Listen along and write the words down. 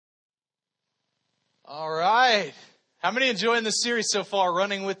All right. How many enjoying this series so far,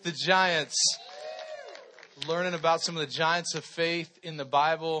 Running with the Giants? Learning about some of the giants of faith in the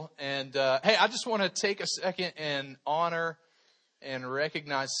Bible. And hey, I just want to take a second and honor and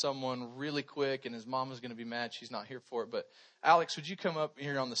recognize someone really quick. And his mom is going to be mad she's not here for it. But Alex, would you come up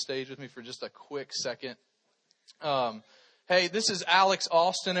here on the stage with me for just a quick second? Hey, this is Alex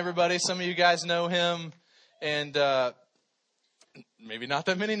Austin, everybody. Some of you guys know him. And maybe not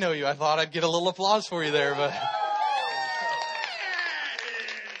that many know you. I thought I'd get a little applause for you there, but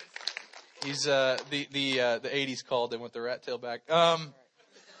he's the 80s called them with the rat tail back. Doesn't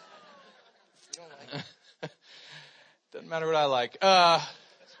matter what I like.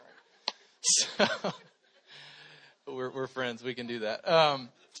 So we're friends. We can do that.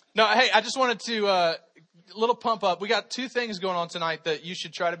 No, hey, I just wanted to a little pump up. We got two things going on tonight that you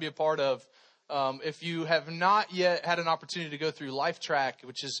should try to be a part of. If you have not yet had an opportunity to go through Life Track,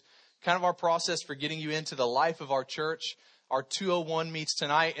 which is kind of our process for getting you into the life of our church, our 201 meets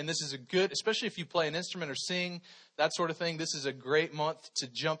tonight. And this is a good, especially if you play an instrument or sing, that sort of thing. This is a great month to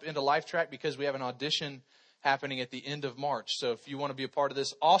jump into Life Track because we have an audition happening at the end of March. So if you want to be a part of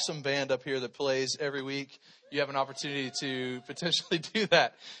this awesome band up here that plays every week, you have an opportunity to potentially do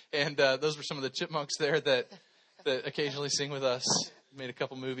that. And those were some of the chipmunks there that occasionally sing with us. Made a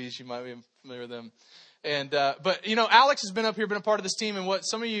couple movies. You might be familiar with them. And but, you know, Alex has been up here, been a part of this team. And what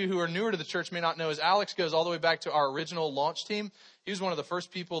some of you who are newer to the church may not know is Alex goes all the way back to our original launch team. He was one of the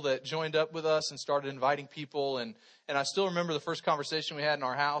first people that joined up with us and started inviting people. And I still remember the first conversation we had in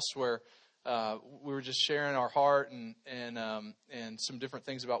our house where we were just sharing our heart and some different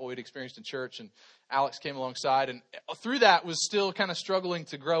things about what we'd experienced in church. And Alex came alongside and through that was still kind of struggling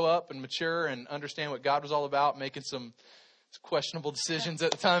to grow up and mature and understand what God was all about, making some questionable decisions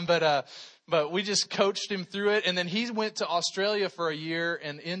at the time, but we just coached him through it. And then he went to Australia for a year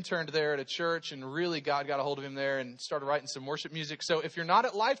and interned there at a church, and really God got a hold of him there and started writing some worship music. So if you're not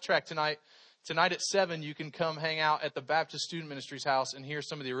at Life Track tonight at 7, you can come hang out at the Baptist Student Ministries house and hear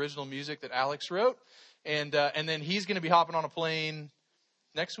some of the original music that Alex wrote. And then he's going to be hopping on a plane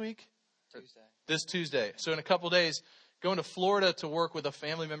next week, this Tuesday. So in a couple days, going to Florida to work with a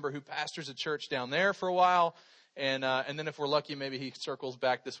family member who pastors a church down there for a while. And then if we're lucky, maybe he circles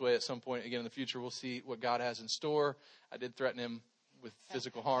back this way at some point again in the future. We'll see what God has in store. I did threaten him with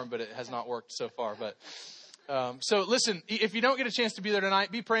physical harm, but it has not worked so far. But so listen, if you don't get a chance to be there tonight,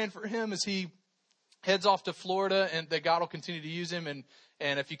 be praying for him as he heads off to Florida, and that God will continue to use him. And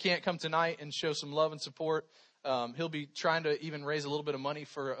if you can't come tonight and show some love and support, he'll be trying to even raise a little bit of money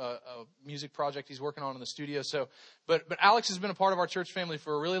for a music project he's working on in the studio. So, but Alex has been a part of our church family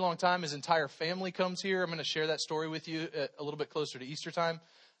for a really long time. His entire family comes here. I'm going to share that story with you a little bit closer to Easter time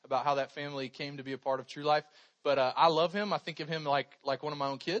about how that family came to be a part of True Life. But I love him. I think of him like one of my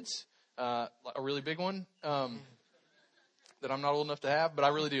own kids, a really big one that I'm not old enough to have, but I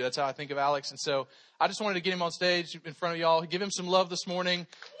really do. That's how I think of Alex. And so I just wanted to get him on stage in front of y'all, give him some love this morning,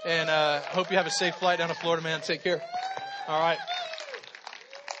 and hope you have a safe flight down to Florida, man. Take care. All right.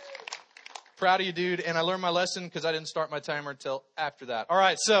 Proud of you, dude. And I learned my lesson because I didn't start my timer until after that. All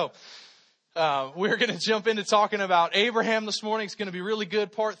right, so we're going to jump into talking about Abraham this morning. It's going to be really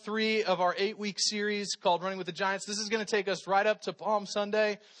good. Part 3 of our 8-week series called Running with the Giants. This is going to take us right up to Palm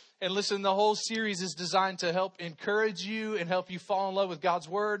Sunday. And listen, the whole series is designed to help encourage you and help you fall in love with God's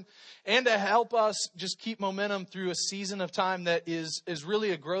Word and to help us just keep momentum through a season of time that is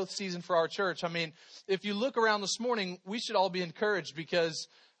really a growth season for our church. I mean, if you look around this morning, we should all be encouraged because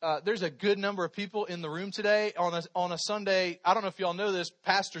there's a good number of people in the room today on a Sunday. I don't know if y'all know this.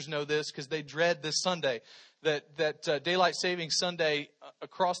 Pastors know this because they dread this Sunday. That Daylight Savings Sunday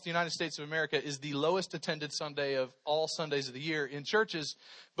across the United States of America is the lowest attended Sunday of all Sundays of the year in churches.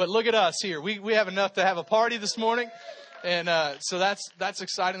 But look at us here. We have enough to have a party this morning. And so that's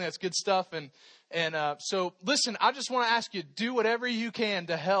exciting. That's good stuff. And so listen, I just want to ask you, do whatever you can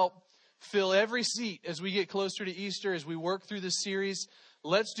to help fill every seat as we get closer to Easter, as we work through this series.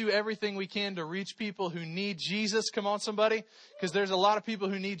 Let's do everything we can to reach people who need Jesus. Come on, somebody. Because there's a lot of people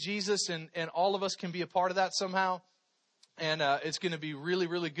who need Jesus, and all of us can be a part of that somehow. And it's going to be really,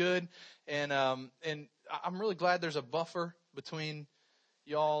 really good. And I'm really glad there's a buffer between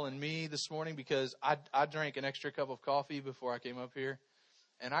y'all and me this morning because I drank an extra cup of coffee before I came up here.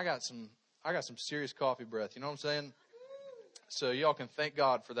 And I got some serious coffee breath. You know what I'm saying? So y'all can thank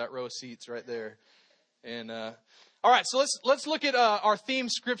God for that row of seats right there. And all right, so let's look at our theme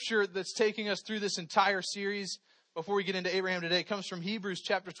scripture that's taking us through this entire series. Before we get into Abraham today, it comes from Hebrews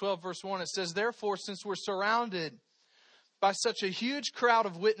chapter 12, verse 1. It says, "Therefore, since we're surrounded by such a huge crowd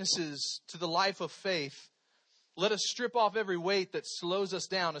of witnesses to the life of faith, let us strip off every weight that slows us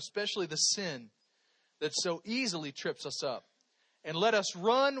down, especially the sin that so easily trips us up. And let us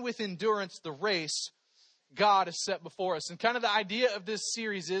run with endurance the race God has set before us. And kind of the idea of this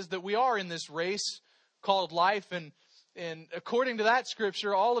series is that we are in this race called life. And according to that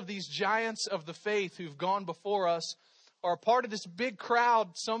scripture, all of these giants of the faith who've gone before us are a part of this big crowd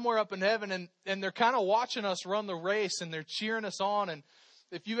somewhere up in heaven. And they're kind of watching us run the race, and they're cheering us on. And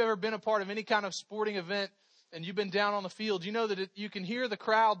if you've ever been a part of any kind of sporting event and you've been down on the field, you know that you can hear the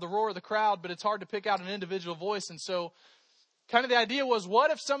crowd, the roar of the crowd, but it's hard to pick out an individual voice. And so kind of the idea was, what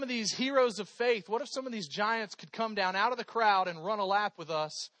if some of these heroes of faith, what if some of these giants could come down out of the crowd and run a lap with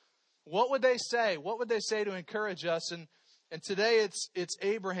us? What would they say? What would they say to encourage us? And today it's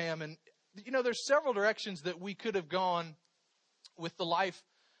Abraham. And, you know, there's several directions that we could have gone with the life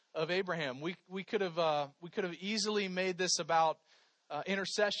of Abraham. We could have easily made this about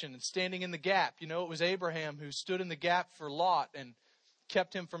intercession and standing in the gap. You know, it was Abraham who stood in the gap for Lot and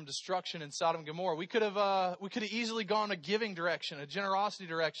kept him from destruction in Sodom and Gomorrah. We could have easily gone a giving direction, a generosity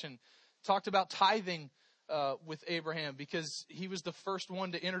direction. Talked about tithing with Abraham, because he was the first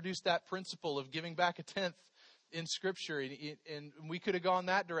one to introduce that principle of giving back a tenth in Scripture. And we could have gone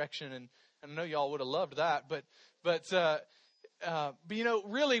that direction, and I know y'all would have loved that. But you know,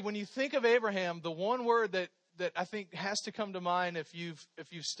 really, when you think of Abraham, the one word that I think has to come to mind if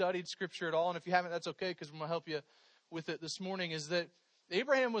you've studied Scripture at all, and if you haven't, that's okay, because I'm going to help you with it this morning, is that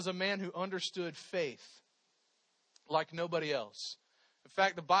Abraham was a man who understood faith like nobody else. In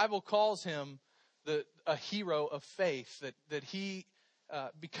fact, the Bible calls him a hero of faith, that he,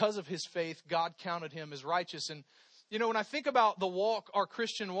 because of his faith, God counted him as righteous. And, you know, when I think about the walk, our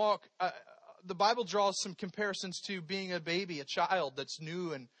Christian walk, the Bible draws some comparisons to being a baby, a child that's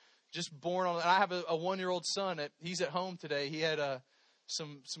new and just born on. And I have a 1-year-old son. He's at home today. He had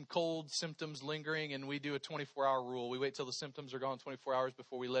some cold symptoms lingering, and we do a 24-hour rule. We wait till the symptoms are gone 24 hours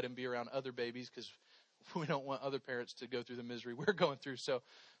before we let him be around other babies, because we don't want other parents to go through the misery we're going through. So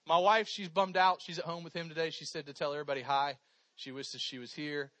my wife, she's bummed out. She's at home with him today. She said to tell everybody hi. She wishes she was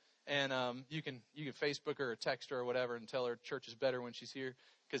here. And you can Facebook her or text her or whatever and tell her church is better when she's here,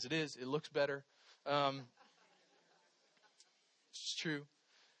 because it is. It looks better. It's true.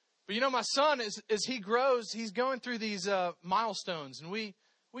 But, you know, my son, as he grows, he's going through these milestones. And we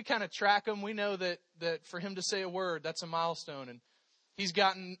kind of track them. We know that for him to say a word, that's a milestone. And he's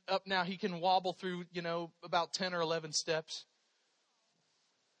gotten up now. He can wobble through, you know, about 10 or 11 steps.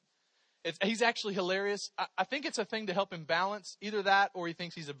 He's actually hilarious. I think it's a thing to help him balance. Either that or he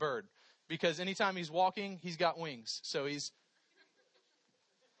thinks he's a bird. Because anytime he's walking, he's got wings. So he's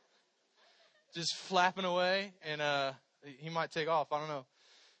just flapping away. And he might take off. I don't know.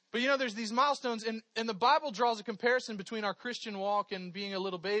 But, you know, there's these milestones, and the Bible draws a comparison between our Christian walk and being a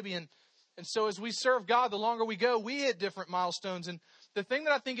little baby. And so as we serve God, the longer we go, we hit different milestones. And the thing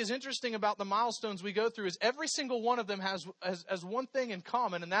that I think is interesting about the milestones we go through is every single one of them has one thing in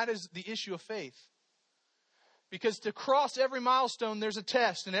common, and that is the issue of faith. Because to cross every milestone, there's a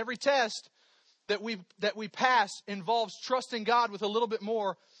test, and every test that we pass involves trusting God with a little bit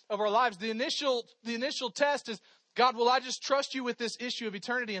more of our lives. The initial test is, God, will I just trust you with this issue of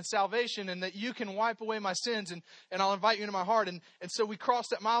eternity and salvation, and that you can wipe away my sins, and I'll invite you into my heart. And so we cross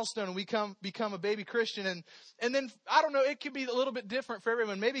that milestone and we become a baby Christian. And then, I don't know, it could be a little bit different for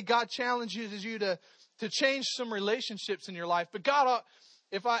everyone. Maybe God challenges you to change some relationships in your life. But God,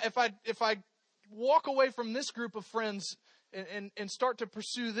 if I walk away from this group of friends and start to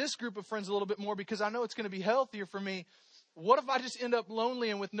pursue this group of friends a little bit more, because I know it's going to be healthier for me, what if I just end up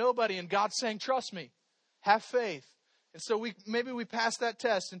lonely and with nobody, and God's saying, trust me? Have faith. And so maybe we pass that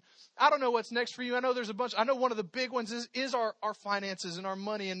test. And I don't know what's next for you. I know there's a bunch. I know one of the big ones is our finances and our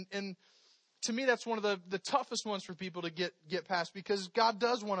money. And to me, that's one of the toughest ones for people to get past, because God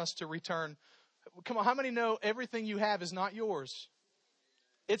does want us to return. Come on, how many know everything you have is not yours?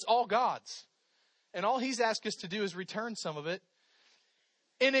 It's all God's. And all He's asked us to do is return some of it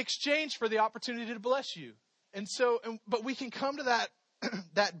in exchange for the opportunity to bless you. And so, but we can come to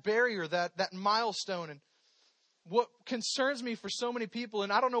that barrier, that milestone. And what concerns me for so many people,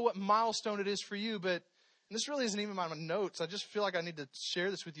 and I don't know what milestone it is for you, but this really isn't even my notes. I just feel like I need to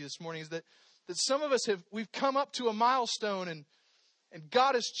share this with you this morning, is that some of us we've come up to a milestone, and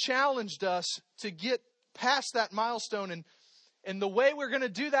God has challenged us to get past that milestone. And the way we're going to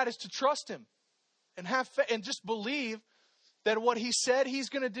do that is to trust Him and have faith and just believe that what He said He's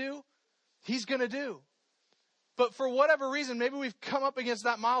going to do, He's going to do. But for whatever reason, maybe we've come up against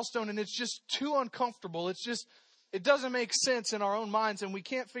that milestone and it's just too uncomfortable. It doesn't make sense in our own minds, and we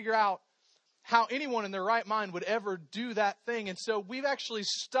can't figure out how anyone in their right mind would ever do that thing. And so we've actually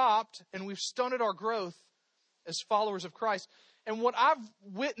stopped, and we've stunted our growth as followers of Christ. And what I've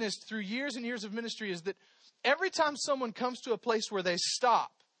witnessed through years and years of ministry is that every time someone comes to a place where they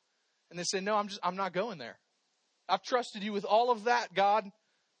stop and they say, no, I'm not going there. I've trusted you with all of that, God,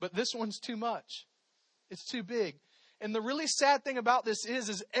 but this one's too much. It's too big. And the really sad thing about this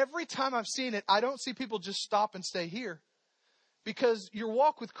is every time I've seen it, I don't see people just stop and stay here. Because your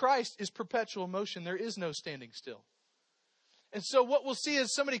walk with Christ is perpetual motion. There is no standing still. And so what we'll see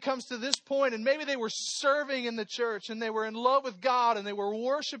is somebody comes to this point and maybe they were serving in the church and they were in love with God and they were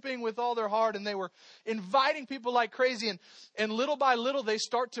worshiping with all their heart and they were inviting people like crazy. And little by little, they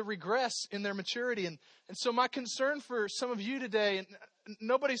start to regress in their maturity. And so my concern for some of you today, and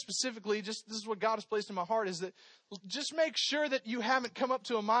nobody specifically, just this is what God has placed in my heart, is that just make sure that you haven't come up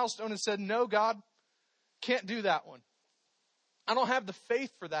to a milestone and said, no, God, can't do that one. I don't have the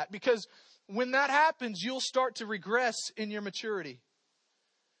faith for that. Because when that happens, you'll start to regress in your maturity.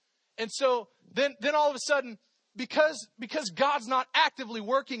 And so then all of a sudden, because God's not actively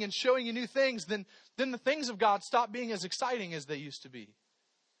working and showing you new things, then the things of God stop being as exciting as they used to be.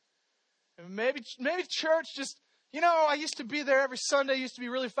 And maybe church just, I used to be there every Sunday, used to be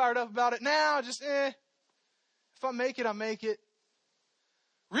really fired up about it. Now, just, if I make it, I make it.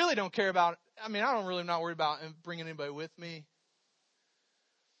 Really don't care about it. I mean, I don't really not worried about bringing anybody with me.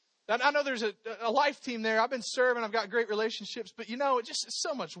 I know there's a life team there. I've been serving. I've got great relationships. But, it's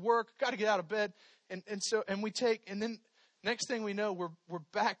so much work. Got to get out of bed. And then next thing we know, we're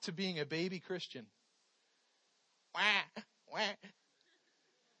back to being a baby Christian. Wah, wah.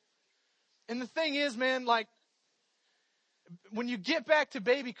 And the thing is, man, like, when you get back to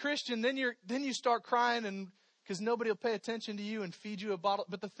baby Christian, then you start crying and because nobody will pay attention to you and feed you a bottle.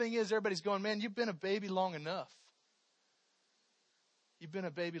 But the thing is, everybody's going, man, you've been a baby long enough. You've been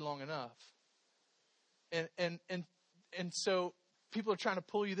a baby long enough. And so people are trying to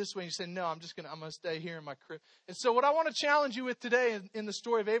pull you this way and you say, no, I'm going to stay here in my crib. And so what I want to challenge you with today in the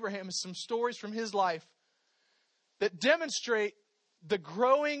story of Abraham is some stories from his life that demonstrate the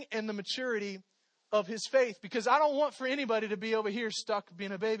growing and the maturity of his faith. Because I don't want for anybody to be over here stuck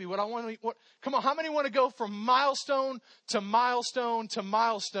being a baby. Come on, how many want to go from milestone to milestone to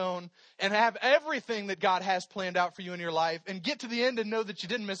milestone and have everything that God has planned out for you in your life and get to the end and know that you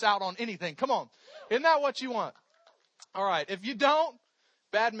didn't miss out on anything? Come on. Isn't that what you want? All right. If you don't,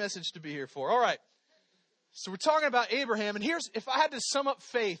 bad message to be here for. All right. So we're talking about Abraham. And if I had to sum up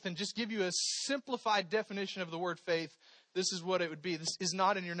faith and just give you a simplified definition of the word faith, this is what it would be. This is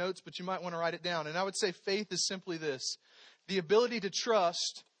not in your notes, but you might want to write it down. And I would say faith is simply this: the ability to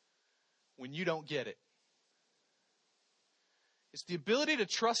trust when you don't get it. It's the ability to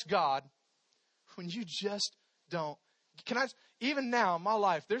trust God when you just don't. Even now in my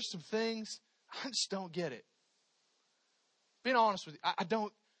life, there's some things I just don't get it. Being honest with you, I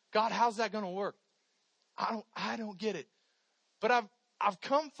don't. God, how's that going to work? I don't get it. But I've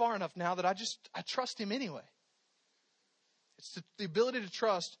come far enough now that I trust Him anyway. It's the ability to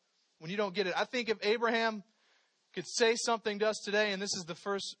trust when you don't get it. I think if Abraham could say something to us today, and this is the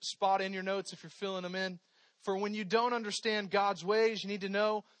first spot in your notes if you're filling them in, for when you don't understand God's ways, you need to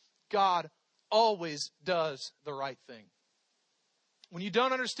know God always does the right thing. When you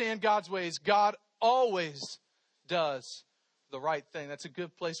don't understand God's ways, God always does the right thing. That's a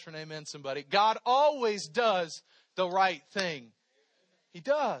good place for an amen, somebody. God always does the right thing. He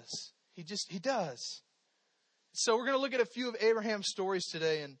does. He does. So we're going to look at a few of Abraham's stories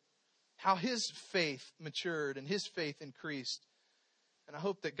today and how his faith matured and his faith increased. And I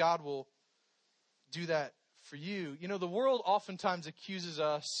hope that God will do that for you. The world oftentimes accuses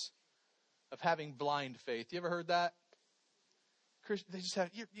us of having blind faith. You ever heard that? They just have,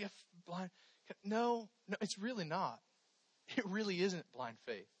 you have blind. No, it's really not. It really isn't blind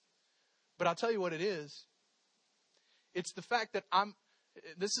faith. But I'll tell you what it is. It's the fact that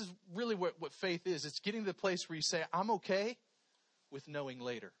this is really what faith is. It's getting to the place where you say, I'm okay with knowing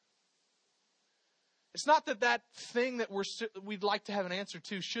later. It's not that thing that we'd like to have an answer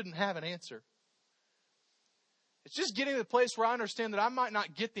to shouldn't have an answer. It's just getting to the place where I understand that I might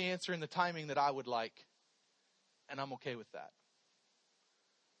not get the answer in the timing that I would like. And I'm okay with that.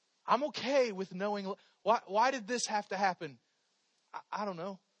 I'm okay with knowing. Why did this have to happen? I don't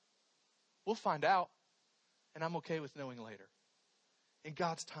know. We'll find out. And I'm okay with knowing later. In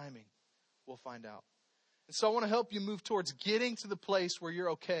God's timing, we'll find out. And so I want to help you move towards getting to the place where you're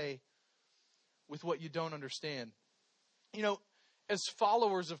okay with what you don't understand. As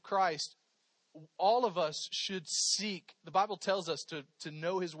followers of Christ, all of us should seek. The Bible tells us to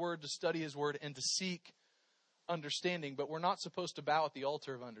know His Word, to study His Word, and to seek understanding. But we're not supposed to bow at the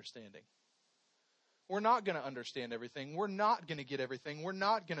altar of understanding. We're not going to understand everything. We're not going to get everything. We're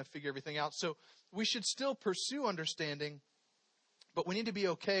not going to figure everything out. So we should still pursue understanding. But we need to be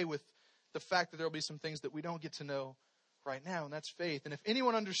okay with the fact that there will be some things that we don't get to know right now, and that's faith. And if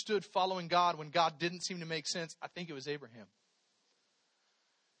anyone understood following God when God didn't seem to make sense, I think it was Abraham.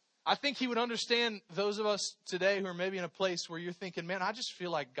 I think he would understand those of us today who are maybe in a place where you're thinking, man, I just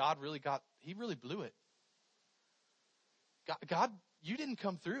feel like he really blew it. God, you didn't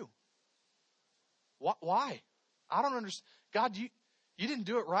come through. Why? I don't understand. God, you didn't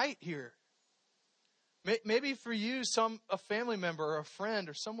do it right here. Maybe for you, a family member or a friend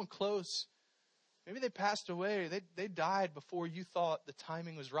or someone close, maybe they passed away. They died before you thought the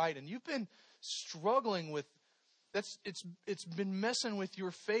timing was right. And you've been struggling with it's been messing with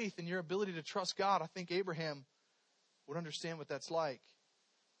your faith and your ability to trust God. I think Abraham would understand what that's like.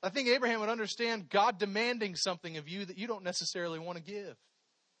 I think Abraham would understand God demanding something of you that you don't necessarily want to give.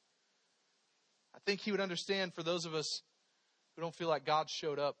 I think he would understand for those of us who don't feel like God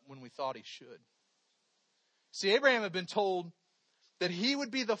showed up when we thought he should. See, Abraham had been told that he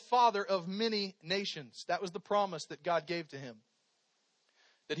would be the father of many nations. That was the promise that God gave to him.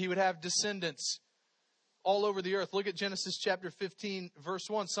 That he would have descendants all over the earth. Look at Genesis chapter 15, verse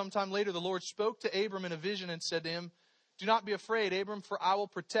 1. Sometime later, the Lord spoke to Abram in a vision and said to him, "Do not be afraid, Abram, for I will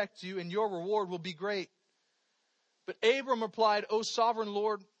protect you, and your reward will be great." But Abram replied, "O sovereign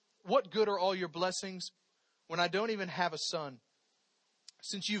Lord, what good are all your blessings when I don't even have a son?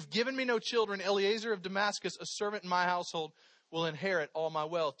 Since you've given me no children, Eliezer of Damascus, a servant in my household, will inherit all my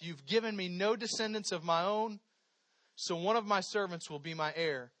wealth. You've given me no descendants of my own, so one of my servants will be my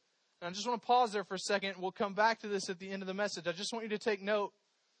heir." And I just want to pause there for a second. We'll come back to this at the end of the message. I just want you to take note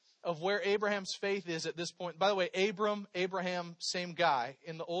of where Abraham's faith is at this point. By the way, Abraham, same guy.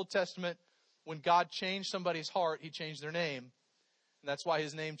 In the Old Testament, when God changed somebody's heart, he changed their name. And that's why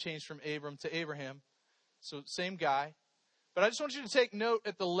his name changed from Abram to Abraham. So same guy. But I just want you to take note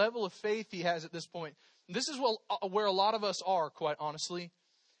at the level of faith he has at this point. And this is where a lot of us are, quite honestly,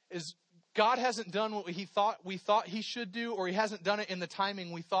 is God hasn't done what we thought he should do, or he hasn't done it in the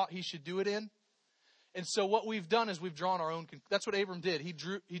timing we thought he should do it in. And so what we've done is we've drawn our own. That's what Abram did. He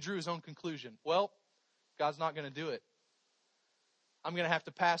drew his own conclusion. Well, God's not going to do it. I'm going to have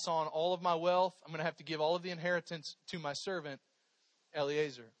to pass on all of my wealth. I'm going to have to give all of the inheritance to my servant,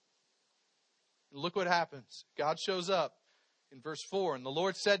 Eliezer. And look what happens. God shows up in verse 4. And the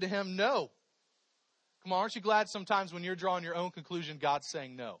Lord said to him, "No." Come on, aren't you glad sometimes when you're drawing your own conclusion, God's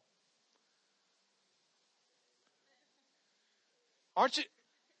saying no? Aren't you?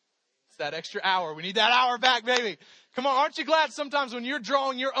 It's that extra hour. We need that hour back, baby. Come on, aren't you glad sometimes when you're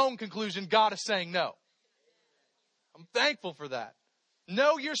drawing your own conclusion, God is saying no? I'm thankful for that.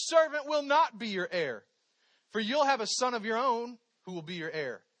 "No, your servant will not be your heir, for you'll have a son of your own who will be your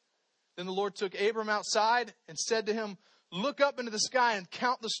heir." Then the Lord took Abram outside and said to him, "Look up into the sky and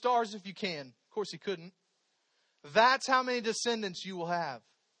count the stars if you can." Of course he couldn't. "That's how many descendants you will have."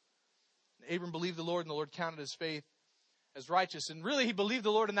 And Abram believed the Lord, and the Lord counted his faith as righteous. And really, he believed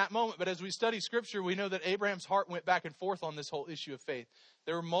the Lord in that moment. But as we study Scripture, we know that Abraham's heart went back and forth on this whole issue of faith.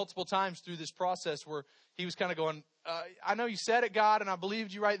 There were multiple times through this process where he was kind of going, I know you said it, God, and I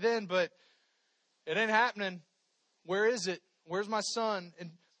believed you right then, but it ain't happening. Where is it? Where's my son?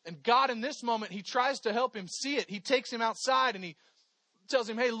 And God, in this moment, he tries to help him see it. He takes him outside and he tells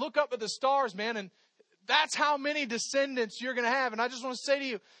him, "Hey, look up at the stars, man, and that's how many descendants you're going to have." And I just want to say to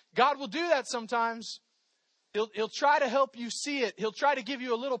you, God will do that sometimes. He'll try to help you see it. He'll try to give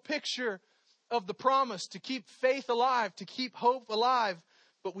you a little picture of the promise to keep faith alive, to keep hope alive.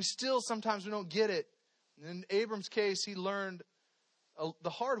 But sometimes we don't get it. And in Abram's case, he learned the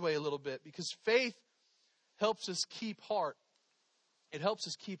hard way a little bit, because faith helps us keep heart. It helps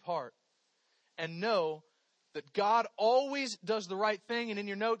us keep heart and know that God always does the right thing. And in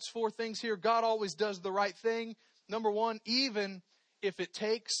your notes, 4 things here. God always does the right thing. Number 1, even if it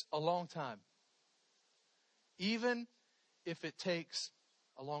takes a long time. Even if it takes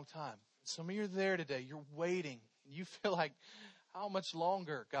a long time. Some of you are there today. You're waiting. And you feel like, how much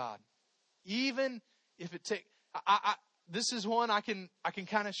longer, God? Even if it takes... This is one I can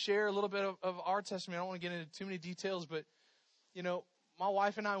kind of share a little bit of our testimony. I don't want to get into too many details, but, my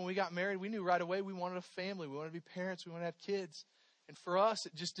wife and I, when we got married, we knew right away we wanted a family. We wanted to be parents. We wanted to have kids. And for us,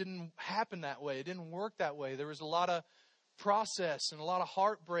 it just didn't happen that way. It didn't work that way. There was a lot of process and a lot of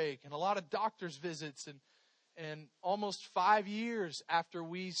heartbreak and a lot of doctor's visits. And almost 5 years after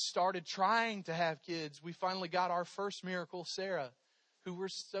we started trying to have kids, we finally got our first miracle, Sarah, who we're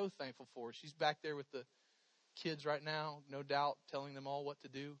so thankful for. She's back there with the kids right now, no doubt, telling them all what to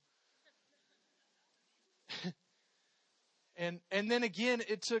do. And then again,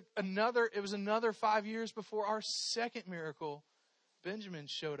 it was another 5 years before our second miracle, Benjamin,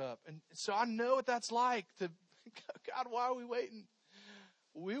 showed up. And so I know what that's like to, God, why are we waiting?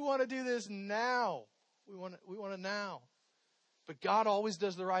 We want to do this now. We want it now. But God always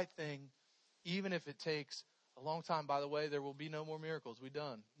does the right thing, even if it takes a long time. By the way, there will be no more miracles. We're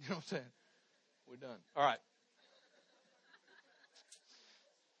done. You know what I'm saying? We're done. All right.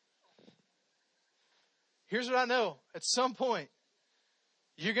 Here's what I know. At some point,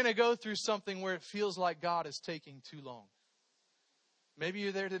 you're going to go through something where it feels like God is taking too long. Maybe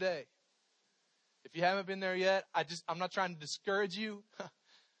you're there today. If you haven't been there yet, I'm not trying to discourage you.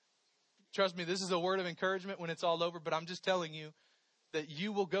 Trust me, this is a word of encouragement when it's all over, but I'm just telling you that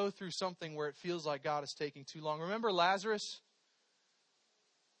you will go through something where it feels like God is taking too long. Remember Lazarus?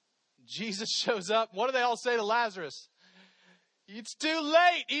 Jesus shows up. What do they all say to Lazarus? It's too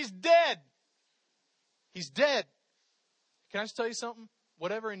late. He's dead. He's dead. Can I just tell you something?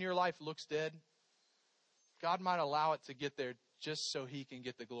 Whatever in your life looks dead, God might allow it to get there just so He can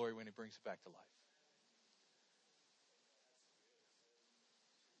get the glory when He brings it back to life.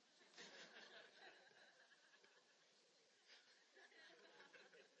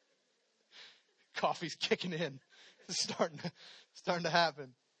 Coffee's kicking in. It's starting to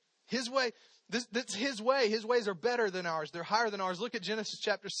happen. His way, that's His way. His ways are better than ours. They're higher than ours. Look at Genesis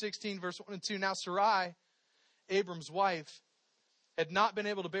chapter 16, verse 1 and 2. Now Sarai, Abram's wife, had not been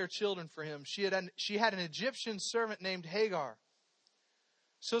able to bear children for him. She had an Egyptian servant named Hagar.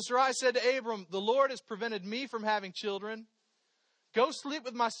 So Sarai said to Abram, "The Lord has prevented me from having children. Go sleep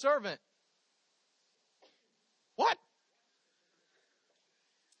with my servant." What?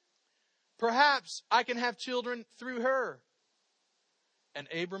 "Perhaps I can have children through her." And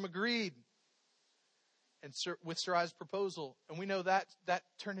Abram agreed and with Sarai's proposal. And we know that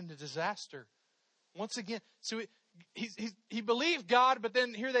turned into disaster. Once again, so he believed God, but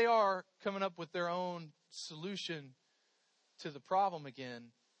then here they are coming up with their own solution to the problem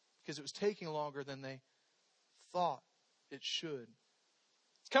again because it was taking longer than they thought it should.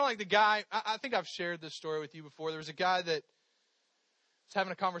 It's kind of like the guy, I think I've shared this story with you before. There was a guy that was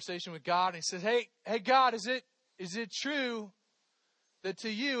having a conversation with God, and he says, Hey God, is it true that to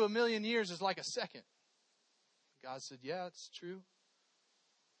you 1,000,000 years is like a second? God said, yeah, it's true.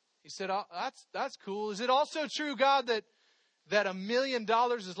 He said, oh, that's cool. Is it also true, God, that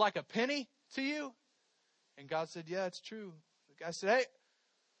 $1,000,000 is like a penny to you? And God said, yeah, it's true. The guy said,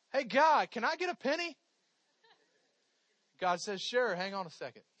 hey God, can I get a penny? God says, sure, hang on a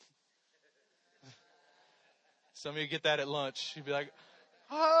second. Some of you get that at lunch. You'd be like,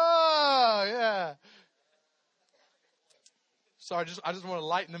 oh, yeah. Sorry, I just want to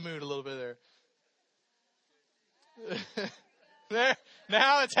lighten the mood a little bit there. There,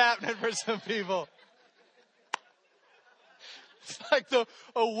 now it's happening for some people. It's like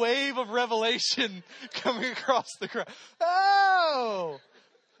a wave of revelation coming across the crowd. Oh,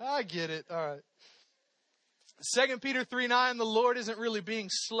 I get it. All right. 2 Peter 3:9, the Lord isn't really being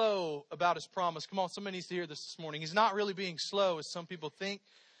slow about His promise. Come on, somebody needs to hear this morning. He's not really being slow, as some people think.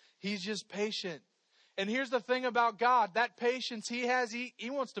 He's just patient. And here's the thing about God. That patience He has, He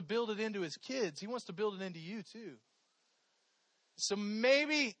wants to build it into His kids. He wants to build it into you too. So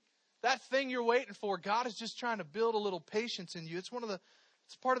maybe that thing you're waiting for, God is just trying to build a little patience in you. It's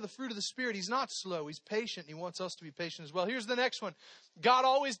part of the fruit of the Spirit. He's not slow. He's patient. He wants us to be patient as well. Here's the next one. God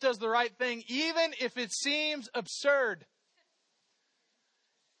always does the right thing, even if it seems absurd.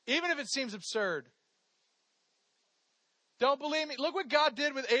 Even if it seems absurd. Don't believe me? Look what God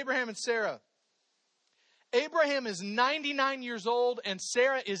did with Abraham and Sarah. Abraham is 99 years old and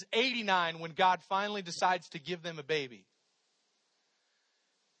Sarah is 89 when God finally decides to give them a baby.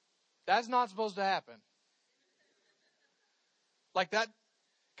 That's not supposed to happen. Like that.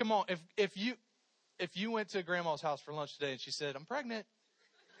 Come on, if you went to grandma's house for lunch today and she said, I'm pregnant.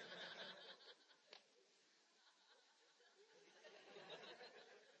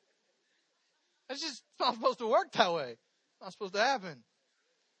 It's just not supposed to work that way. It's not supposed to happen.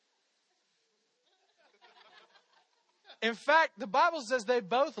 In fact, the Bible says they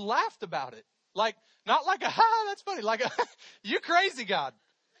both laughed about it. Like, not like that's funny. Like you crazy, God.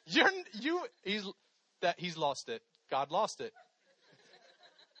 He's lost it. God lost it.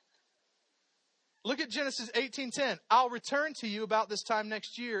 Look at Genesis 18:10. I'll return to you about this time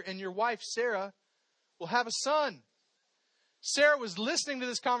next year, and your wife, Sarah, will have a son. Sarah was listening to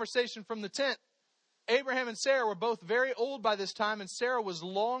this conversation from the tent. Abraham and Sarah were both very old by this time, and Sarah was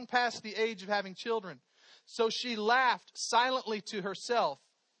long past the age of having children. So she laughed silently to herself.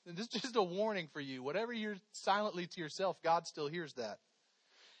 And this is just a warning for you. Whatever you're silently to yourself, God still hears that.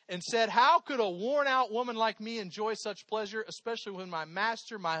 And said, how could a worn out woman like me enjoy such pleasure, especially when my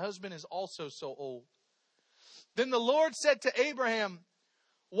master, my husband, is also so old? Then the Lord said to Abraham,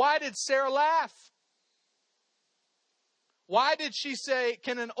 why did Sarah laugh? Why did she say,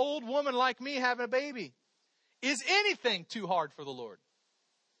 can an old woman like me have a baby? Is anything too hard for the Lord?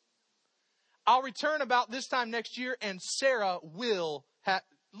 I'll return about this time next year, and Sarah will have,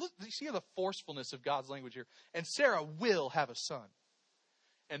 look, you see the forcefulness of God's language here. And Sarah will have a son.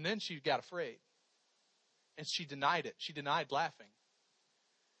 And then she got afraid. And she denied it. She denied laughing.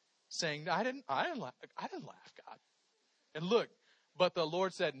 Saying, I didn't laugh, God. And look, but the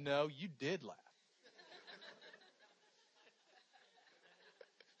Lord said, no, you did laugh.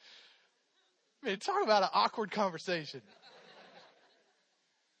 I mean, talk about an awkward conversation.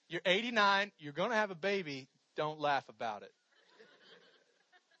 You're 89, you're going to have a baby, don't laugh about it.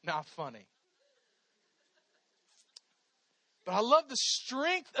 Not funny. But I love the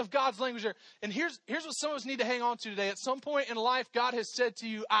strength of God's language there. And here's what some of us need to hang on to today. At some point in life, God has said to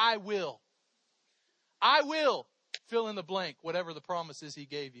you, I will. I will fill in the blank, whatever the promise is He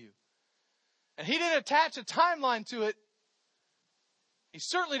gave you. And He didn't attach a timeline to it. He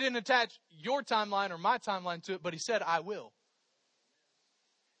certainly didn't attach your timeline or my timeline to it, but He said, I will.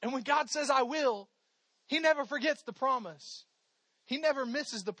 And when God says, I will, He never forgets the promise. He never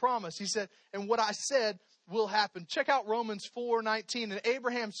misses the promise. He said, and what I said will happen. Check out Romans 4:19. And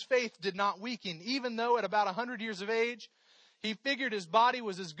Abraham's faith did not weaken, even though at about 100 years of age, he figured his body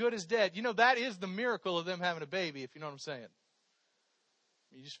was as good as dead. You know, that is the miracle of them having a baby, if you know what I'm saying.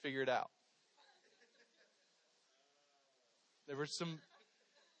 You just figure it out. There were some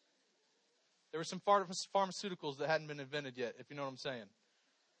pharmaceuticals that hadn't been invented yet, if you know what I'm saying.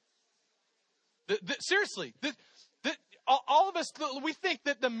 Seriously, all of us, we think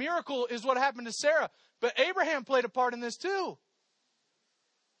that the miracle is what happened to Sarah. But Abraham played a part in this too.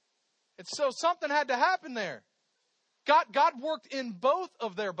 And so something had to happen there. God worked in both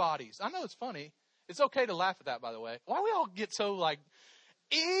of their bodies. I know it's funny. It's okay to laugh at that, by the way. Why do we all get so like,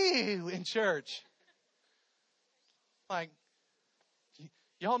 ew, in church? Like,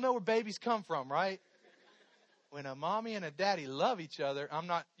 y'all know where babies come from, right? When a mommy and a daddy love each other,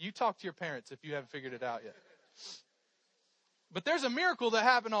 you talk to your parents if you haven't figured it out yet. But there's a miracle that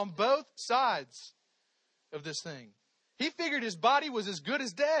happened on both sides of this thing. He figured his body was as good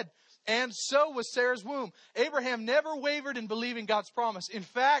as dead, and so was Sarah's womb. Abraham never wavered in believing God's promise. In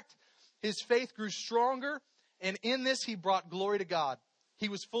fact, his faith grew stronger, and in this he brought glory to God. He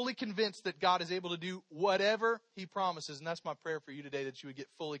was fully convinced that God is able to do whatever He promises, and that's my prayer for you today, that you would get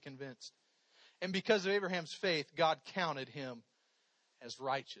fully convinced. And because of Abraham's faith, God counted him as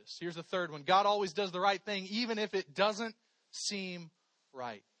righteous. Here's the third one. God always does the right thing, even if it doesn't seem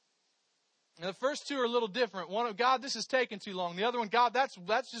right. Now, the first two are a little different. One, God, this is taking too long. The other one, God, that's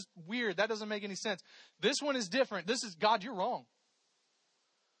just weird. That doesn't make any sense. This one is different. This is, God, you're wrong.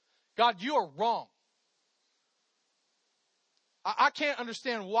 God, you are wrong. I can't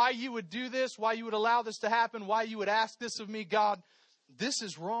understand why you would do this, why you would allow this to happen, why you would ask this of me. God, this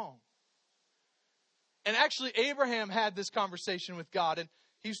is wrong. And actually, Abraham had this conversation with God, and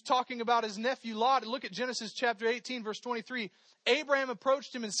he's talking about his nephew Lot. Look at Genesis chapter 18, verse 23. Abraham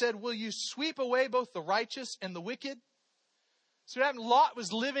approached him and said, will you sweep away both the righteous and the wicked? So what happened? Lot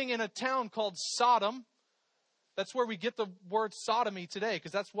was living in a town called Sodom. That's where we get the word sodomy today,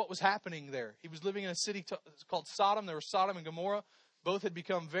 because that's what was happening there. He was living in a city called Sodom. There was Sodom and Gomorrah. Both had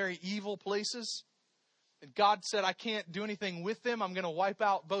become very evil places. And God said, I can't do anything with them. I'm going to wipe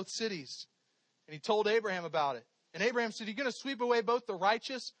out both cities. And He told Abraham about it. And Abraham said, you're going to sweep away both the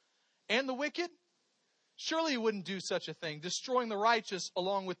righteous and the wicked? Surely you wouldn't do such a thing, destroying the righteous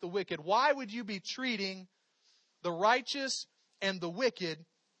along with the wicked. Why would you be treating the righteous and the wicked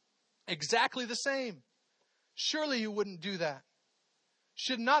exactly the same? Surely you wouldn't do that.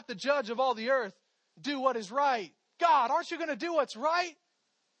 Should not the judge of all the earth do what is right? God, aren't you going to do what's right?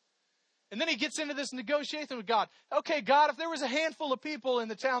 And then he gets into this negotiation with God. Okay, God, if there was a handful of people in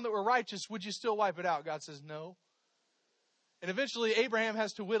the town that were righteous, would you still wipe it out? God says no. And eventually Abraham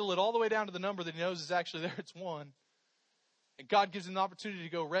has to whittle it all the way down to the number that he knows is actually there. It's one. And God gives him the opportunity to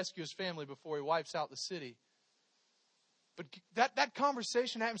go rescue his family before He wipes out the city. But that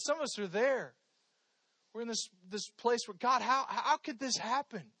conversation happens. Some of us are there. We're in this place where, God, how could this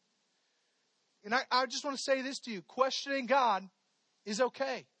happen? And I just want to say this to you. Questioning God is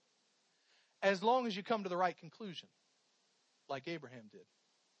okay, as long as you come to the right conclusion, like Abraham did.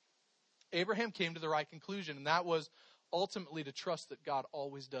 Abraham came to the right conclusion, and that was ultimately to trust that God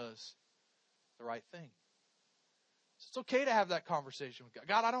always does the right thing. So it's okay to have that conversation with God.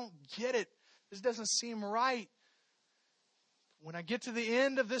 God, I don't get it. This doesn't seem right. When I get to the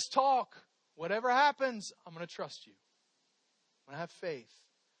end of this talk, whatever happens, I'm going to trust you. I'm going to have faith.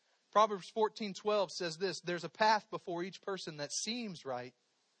 Proverbs 14:12 says this, there's a path before each person that seems right,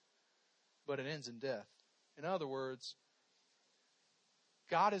 but it ends in death. In other words,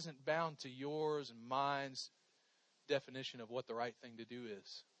 God isn't bound to yours and mine's definition of what the right thing to do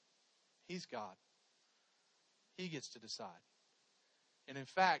is. He's God. He gets to decide. And in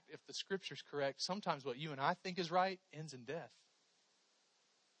fact, if the Scripture's correct, sometimes what you and I think is right ends in death.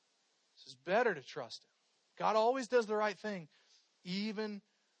 So it's better to trust Him. God always does the right thing, even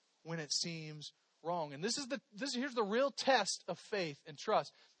when it seems wrong. And here's the real test of faith and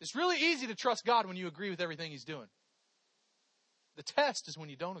trust. It's really easy to trust God when you agree with everything He's doing. The test is when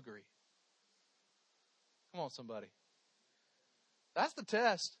you don't agree. Come on, somebody. That's the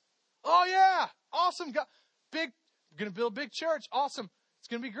test. Oh yeah, awesome. God, we're going to build a big church. Awesome. It's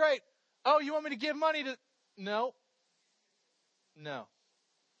going to be great. Oh, you want me to give money to? No.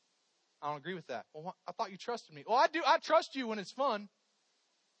 I don't agree with that. Well, I thought you trusted me. Well, I do. I trust you when it's fun.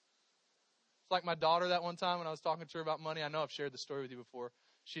 It's like my daughter that one time when I was talking to her about money. I know I've shared the story with you before.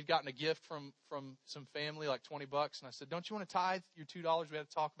 She'd gotten a gift from some family, like $20. And I said, don't you want to tithe your $2? We had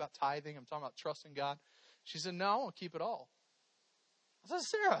to talk about tithing. I'm talking about trusting God. She said, no, I want to keep it all. I said,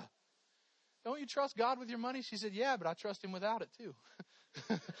 Sarah, don't you trust God with your money? She said, yeah, but I trust Him without it too.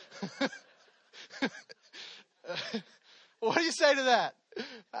 What do you say to that?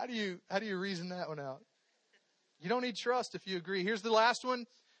 How do you reason that one out? You don't need trust if you agree. Here's the last one.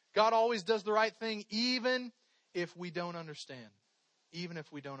 God always does the right thing, even if we don't understand. Even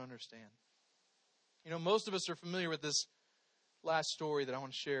if we don't understand. You know, most of us are familiar with this last story that I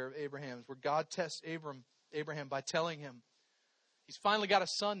want to share of Abraham's, where God tests Abraham by telling him he's finally got a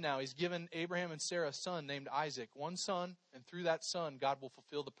son now. He's given Abraham and Sarah a son named Isaac. One son, and through that son, God will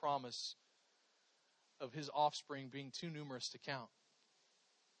fulfill the promise of his offspring being too numerous to count.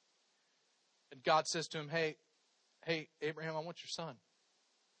 And God says to him, hey, Abraham, I want your son.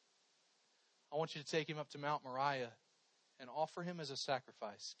 I want you to take him up to Mount Moriah and offer him as a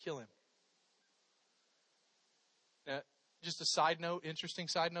sacrifice. Kill him. Now, just a side note, interesting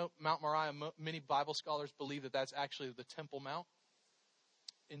side note, Mount Moriah, many Bible scholars believe that that's actually the Temple Mount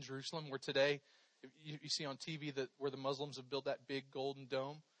in Jerusalem, where today you see on TV where the Muslims have built that big golden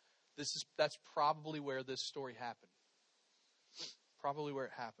dome. That's probably where this story happened. Probably where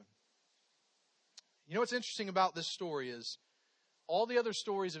it happened. You know what's interesting about this story is all the other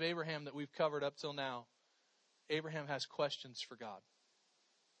stories of Abraham that we've covered up till now, Abraham has questions for God.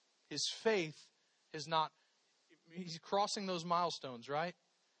 His faith is not, he's crossing those milestones, right?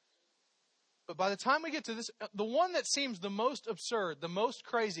 But by the time we get to this, the one that seems the most absurd, the most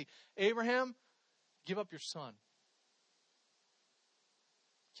crazy, Abraham, give up your son.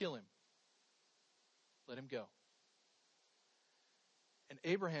 Kill him. Let him go. And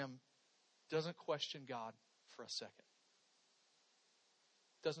Abraham doesn't question God for a second.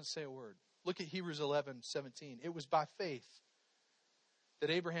 Doesn't say a word. Look at Hebrews 11:17. It was by faith that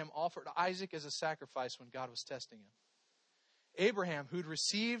Abraham offered Isaac as a sacrifice when God was testing him. Abraham, who'd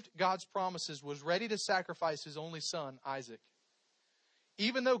received God's promises, was ready to sacrifice his only son, Isaac.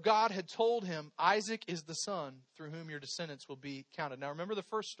 Even though God had told him, Isaac is the son through whom your descendants will be counted. Now remember the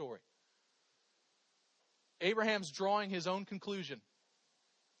first story. Abraham's drawing his own conclusion.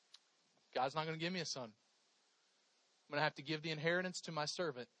 God's not going to give me a son. I'm going to have to give the inheritance to my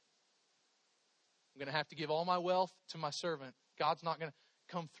servant. I'm going to have to give all my wealth to my servant. God's not going to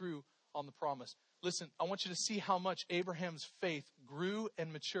come through on the promise. Listen, I want you to see how much Abraham's faith grew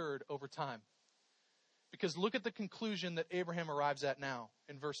and matured over time. Because look at the conclusion that Abraham arrives at now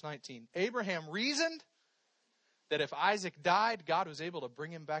in verse 19. Abraham reasoned that if Isaac died, God was able to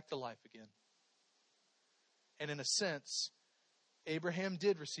bring him back to life again. And in a sense, Abraham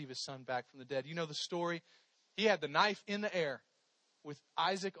did receive his son back from the dead. You know the story. He had the knife in the air with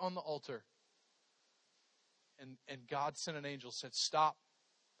Isaac on the altar. And God sent an angel, said, stop.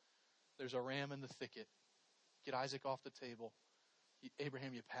 There's a ram in the thicket. Get Isaac off the table.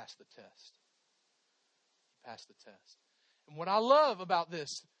 Abraham, you passed the test. You passed the test. And what I love about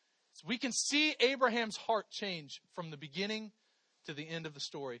this is we can see Abraham's heart change from the beginning to the end of the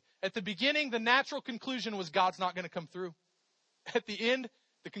story. At the beginning, the natural conclusion was God's not going to come through. At the end,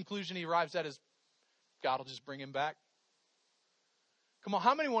 the conclusion he arrives at is God will just bring him back. Come on,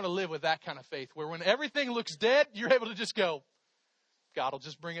 how many want to live with that kind of faith where when everything looks dead, you're able to just go, God will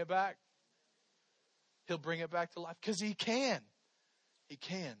just bring it back. He'll bring it back to life because He can. He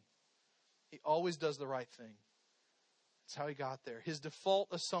can. He always does the right thing. That's how He got there. His default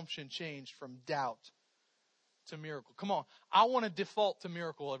assumption changed from doubt to miracle. Come on, I want to default to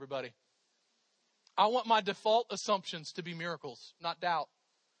miracle, everybody. I want my default assumptions to be miracles, not doubt.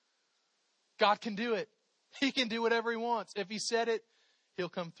 God can do it. He can do whatever He wants. If He said it, He'll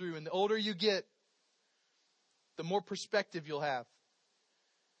come through. And the older you get, the more perspective you'll have.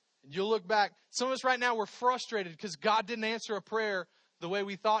 And you'll look back. Some of us right now, we're frustrated because God didn't answer a prayer the way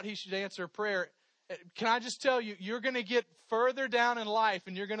we thought he should answer a prayer. Can I just tell you, you're going to get further down in life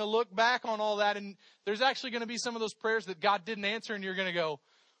and you're going to look back on all that, and there's actually going to be some of those prayers that God didn't answer, and you're going to go,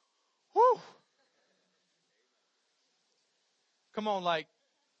 whew. Come on, like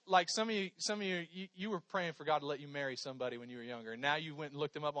some of you were praying for God to let you marry somebody when you were younger, and now you went and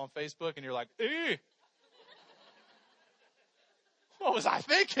looked them up on Facebook and you're like, eh. What was I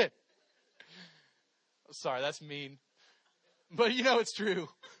thinking? Sorry, that's mean. But you know it's true.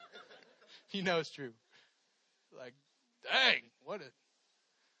 You know it's true. Like, dang,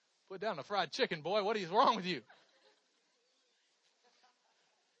 put down the fried chicken, boy. What is wrong with you?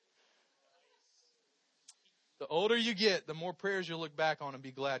 The older you get, the more prayers you'll look back on and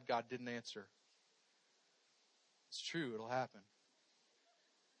be glad God didn't answer. It's true. It'll happen.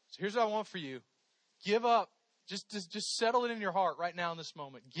 So here's what I want for you. Give up. Just settle it in your heart right now in this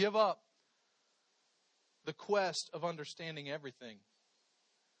moment. Give up the quest of understanding everything.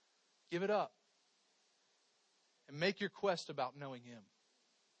 Give it up. And make your quest about knowing Him.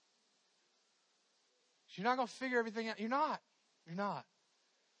 You're not going to figure everything out. You're not.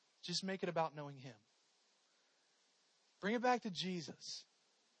 Just make it about knowing Him. Bring it back to Jesus.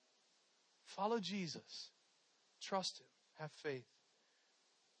 Follow Jesus. Trust Him. Have faith.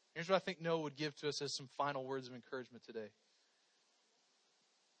 Here's what I think Noah would give to us as some final words of encouragement today.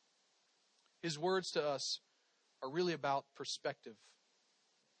 His words to us are really about perspective.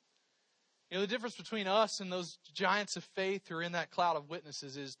 You know, the difference between us and those giants of faith who are in that cloud of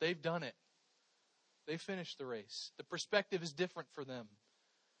witnesses is they've done it. They finished the race. The perspective is different for them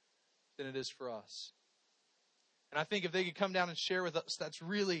than it is for us. And I think if they could come down and share with us, that's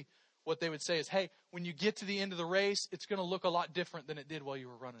really what they would say is, hey, when you get to the end of the race, it's going to look a lot different than it did while you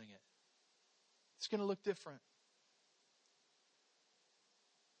were running it. It's going to look different.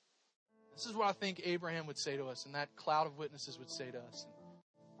 This is what I think Abraham would say to us, and that cloud of witnesses would say to us.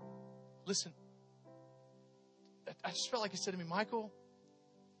 Listen, I just felt like he said to me, Michael,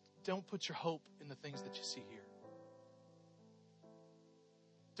 don't put your hope in the things that you see here.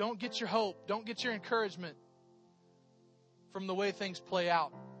 Don't get your hope, don't get your encouragement from the way things play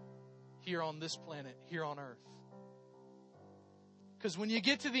out here on this planet, here on earth. Because when you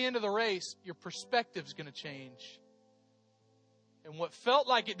get to the end of the race, your perspective's going to change. And what felt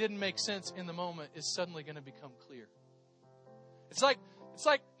like it didn't make sense in the moment is suddenly going to become clear. It's like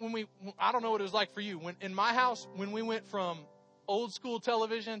when I don't know what it was like for you. When in my house, when we went from old school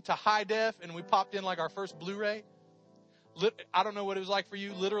television to high def and we popped in like our first Blu-ray. I don't know what it was like for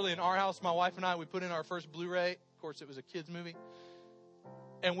you. Literally in our house, my wife and I, we put in our first Blu-ray. Of course, it was a kid's movie.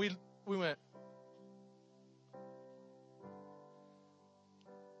 And we went,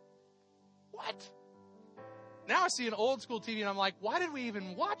 what? Now I see an old school TV and I'm like, why did we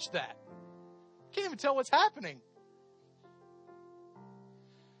even watch that? I can't even tell what's happening.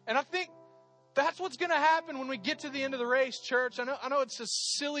 And I think that's what's going to happen when we get to the end of the race, church. I know it's a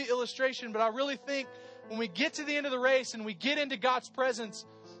silly illustration, but I really think when we get to the end of the race and we get into God's presence,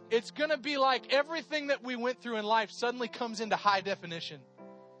 it's going to be like everything that we went through in life suddenly comes into high definition.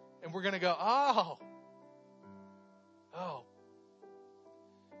 And we're going to go, oh.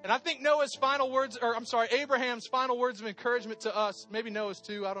 And I think Abraham's final words of encouragement to us, maybe Noah's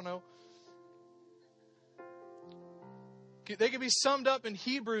too, I don't know. They can be summed up in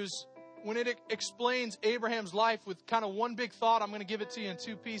Hebrews when it explains Abraham's life with kind of one big thought. I'm going to give it to you in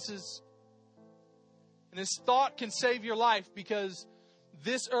two pieces. And this thought can save your life because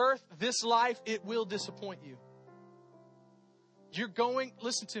this earth, this life, it will disappoint you.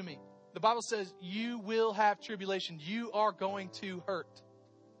 Listen to me. The Bible says you will have tribulation. You are going to hurt.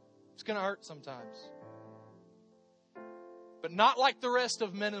 It's going to hurt sometimes. But not like the rest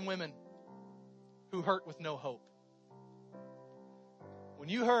of men and women who hurt with no hope. When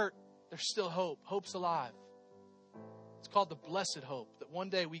you hurt, there's still hope. Hope's alive. It's called the blessed hope, that one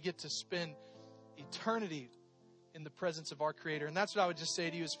day we get to spend eternity in the presence of our Creator. And that's what I would just say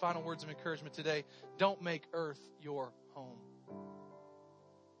to you as final words of encouragement today. Don't make earth your home.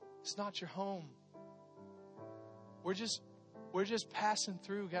 It's not your home. We're just passing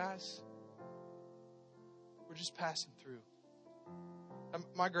through, guys. We're just passing through.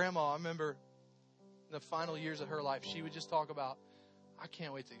 My grandma, I remember in the final years of her life, she would just talk about, I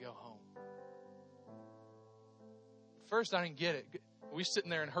can't wait to go home. First, I didn't get it. We were sitting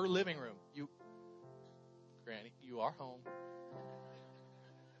there in her living room. Granny, you are home.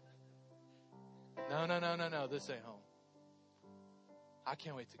 No, this ain't home. I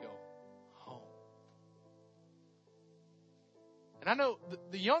can't wait to go home. And I know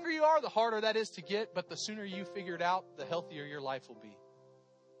the younger you are, the harder that is to get, but the sooner you figure it out, the healthier your life will be.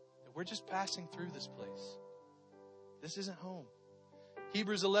 We're just passing through this place. This isn't home.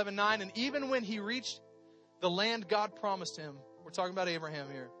 Hebrews 11:9, and even when he reached the land God promised him, we're talking about Abraham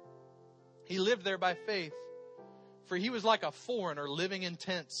here, he lived there by faith, for he was like a foreigner living in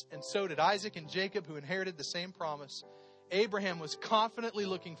tents, and so did Isaac and Jacob, who inherited the same promise. Abraham was confidently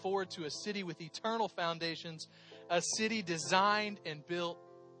looking forward to a city with eternal foundations, a city designed and built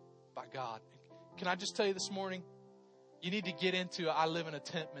by God. Can I just tell you this morning, you need to get into I live in a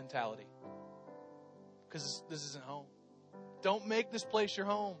tent mentality, because this isn't home. Don't make this place your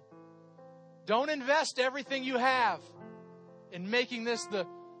home. Don't invest everything you have in making this the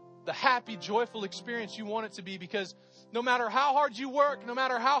happy, joyful experience you want it to be, because no matter how hard you work, no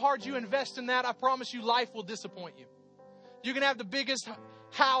matter how hard you invest in that, I promise you life will disappoint you. You can have the biggest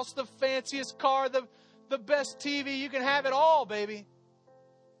house, the fanciest car, the best TV. You can have it all, baby.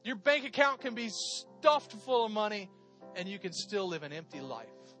 Your bank account can be stuffed full of money, and you can still live an empty life.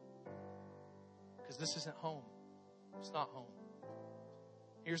 Because this isn't home. It's not home.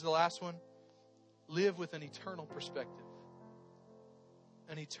 Here's the last one. Live with an eternal perspective.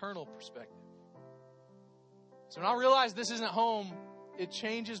 An eternal perspective. So when I realize this isn't home, it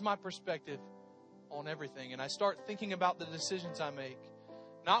changes my perspective on everything. And I start thinking about the decisions I make.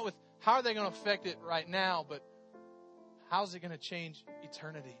 Not with how are they going to affect it right now, but how's it going to change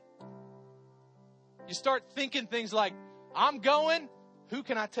eternity? You start thinking things like, I'm going, who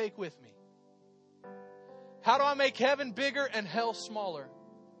can I take with me? How do I make heaven bigger and hell smaller?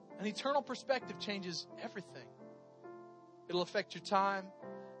 An eternal perspective changes everything. It'll affect your time.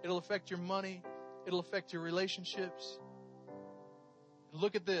 It'll affect your money. It'll affect your relationships.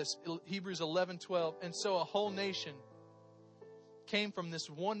 Look at this, Hebrews 11:12. And so a whole nation came from this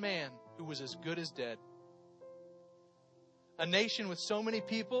one man who was as good as dead. A nation with so many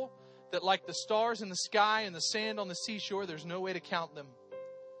people that, like the stars in the sky and the sand on the seashore, there's no way to count them.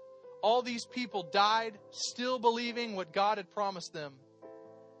 All these people died still believing what God had promised them.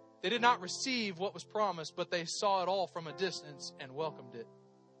 They did not receive what was promised, but they saw it all from a distance and welcomed it.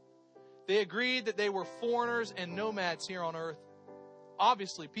 They agreed that they were foreigners and nomads here on earth.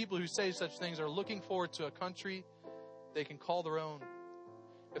 Obviously, people who say such things are looking forward to a country they can call their own.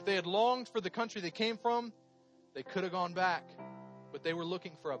 If they had longed for the country they came from, they could have gone back. But they were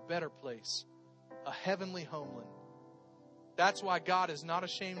looking for a better place, a heavenly homeland. That's why God is not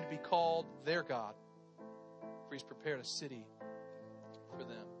ashamed to be called their God, for He's prepared a city for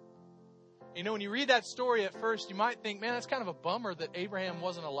them. You know, when you read that story at first, you might think, man, that's kind of a bummer that Abraham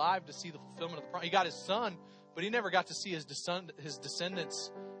wasn't alive to see the fulfillment of the promise. He got his son, but he never got to see his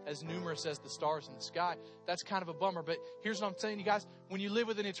descendants as numerous as the stars in the sky. That's kind of a bummer. But here's what I'm telling you guys. When you live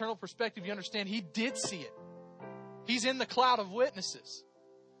with an eternal perspective, you understand he did see it. He's in the cloud of witnesses.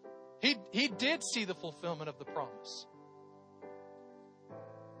 He did see the fulfillment of the promise.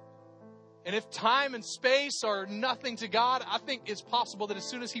 And if time and space are nothing to God, I think it's possible that as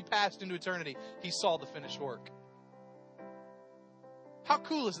soon as he passed into eternity, he saw the finished work. How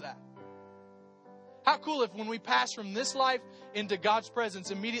cool is that? How cool if when we pass from this life into God's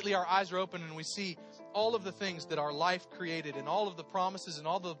presence, immediately our eyes are open and we see all of the things that our life created and all of the promises and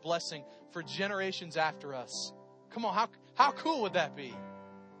all the blessing for generations after us. Come on, how cool would that be?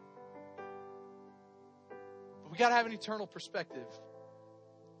 But we got to have an eternal perspective.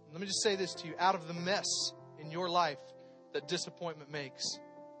 Let me just say this to you. Out of the mess in your life that disappointment makes,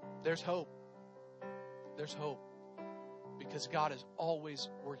 there's hope. There's hope. Because God is always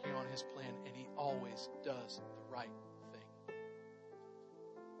working on His plan, and He always does the right thing.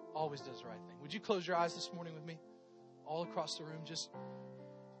 Always does the right thing. Would you close your eyes this morning with me? All across the room, just...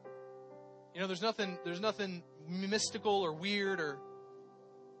 You know, there's nothing mystical or weird, or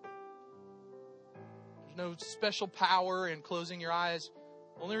there's no special power in closing your eyes.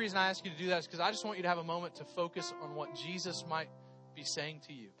 The only reason I ask you to do that is because I just want you to have a moment to focus on what Jesus might be saying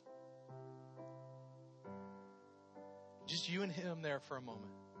to you. Just you and Him there for a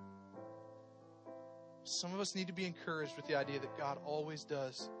moment. Some of us need to be encouraged with the idea that God always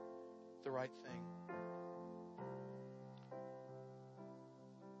does the right thing.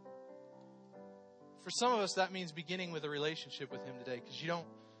 For some of us, that means beginning with a relationship with Him today, because you don't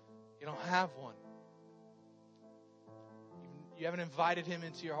have one. You haven't invited Him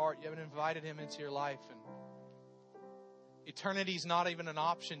into your heart. You haven't invited Him into your life. And eternity's not even an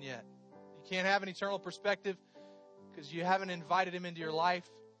option yet. You can't have an eternal perspective because you haven't invited Him into your life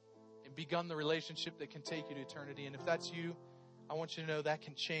and begun the relationship that can take you to eternity. And if that's you, I want you to know that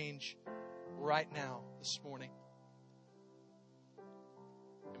can change right now, this morning.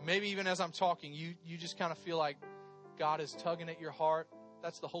 And maybe even as I'm talking, you just kind of feel like God is tugging at your heart.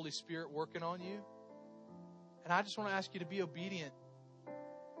 That's the Holy Spirit working on you. And I just want to ask you to be obedient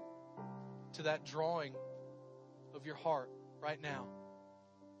to that drawing of your heart right now.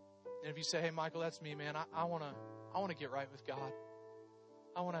 And if you say, hey, Michael, that's me, man. I want to get right with God.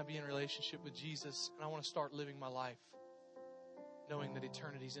 I want to be in a relationship with Jesus, and I want to start living my life knowing that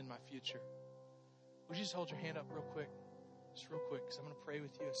eternity's in my future. Would you just hold your hand up real quick? Just real quick, because I'm going to pray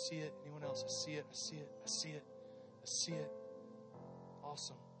with you. I see it. Anyone else? I see it. I see it. I see it. I see it.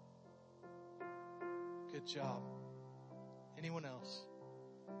 Awesome. Good job. Anyone else?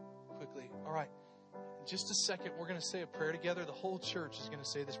 Quickly. All right. In just a second, we're going to say a prayer together. The whole church is going to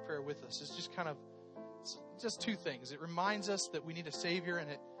say this prayer with us. It's just two things. It reminds us that we need a Savior, and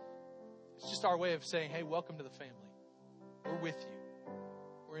it's just our way of saying, hey, welcome to the family. We're with you.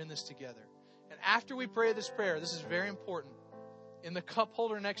 We're in this together. And after we pray this prayer, this is very important. In the cup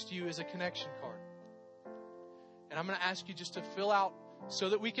holder next to you is a connection card. And I'm going to ask you just to fill out so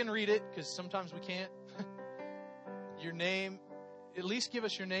that we can read it, because sometimes we can't. Your name, at least give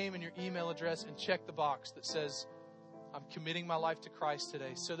us your name and your email address, and check the box that says, I'm committing my life to Christ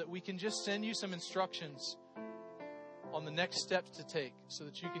today, so that we can just send you some instructions on the next steps to take so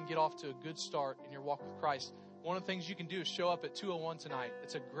that you can get off to a good start in your walk with Christ. One of the things you can do is show up at 201 tonight.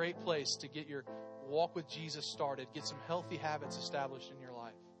 It's a great place to get your walk with Jesus started, get some healthy habits established in your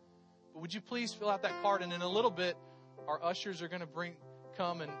life. But would you please fill out that card? And in a little bit, our ushers are going to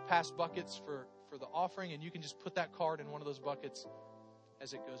come and pass buckets for the offering, and you can just put that card in one of those buckets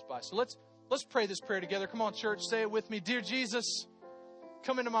as it goes by. So let's pray this prayer together. Come on, church, say it with me. Dear Jesus,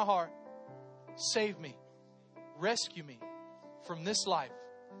 come into my heart. Save me. Rescue me from this life,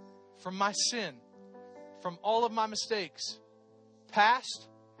 from my sin, from all of my mistakes, past,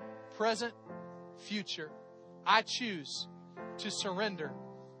 present, future. I choose to surrender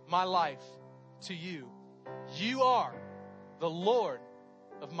my life to you. You are the Lord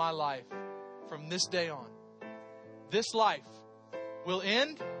of my life from this day on. This life will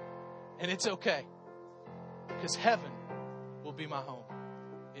end, and it's okay, because heaven will be my home.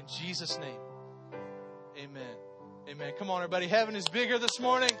 In Jesus' name, amen. Amen. Come on, everybody. Heaven is bigger this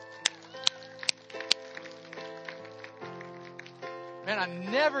morning. Man, I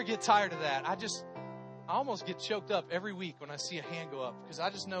never get tired of that. I almost get choked up every week when I see a hand go up, because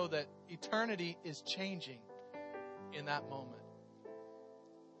I just know that eternity is changing in that moment.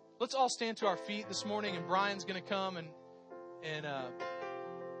 Let's all stand to our feet this morning, and Brian's going to come and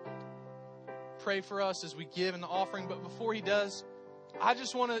pray for us as we give in the offering. But before he does, I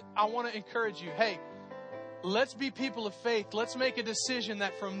want to encourage you. Hey, let's be people of faith. Let's make a decision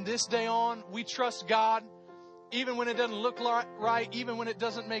that from this day on, we trust God, even when it doesn't look right, even when it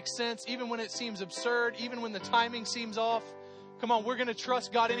doesn't make sense, even when it seems absurd, even when the timing seems off. Come on, we're going to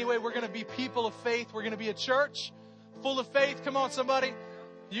trust God anyway. We're going to be people of faith. We're going to be a church full of faith. Come on, somebody.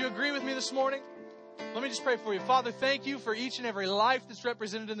 You agree with me this morning? Let me just pray for you. Father, thank you for each and every life that's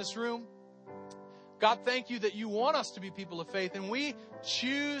represented in this room. God, thank you that you want us to be people of faith. And we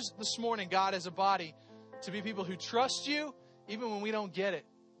choose this morning, God, as a body, to be people who trust you, even when we don't get it.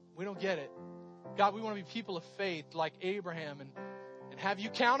 We don't get it. God, we want to be people of faith like Abraham and have you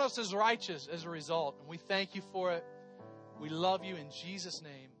count us as righteous as a result. And we thank you for it. We love you in Jesus'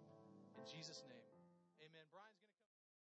 name. In Jesus' name.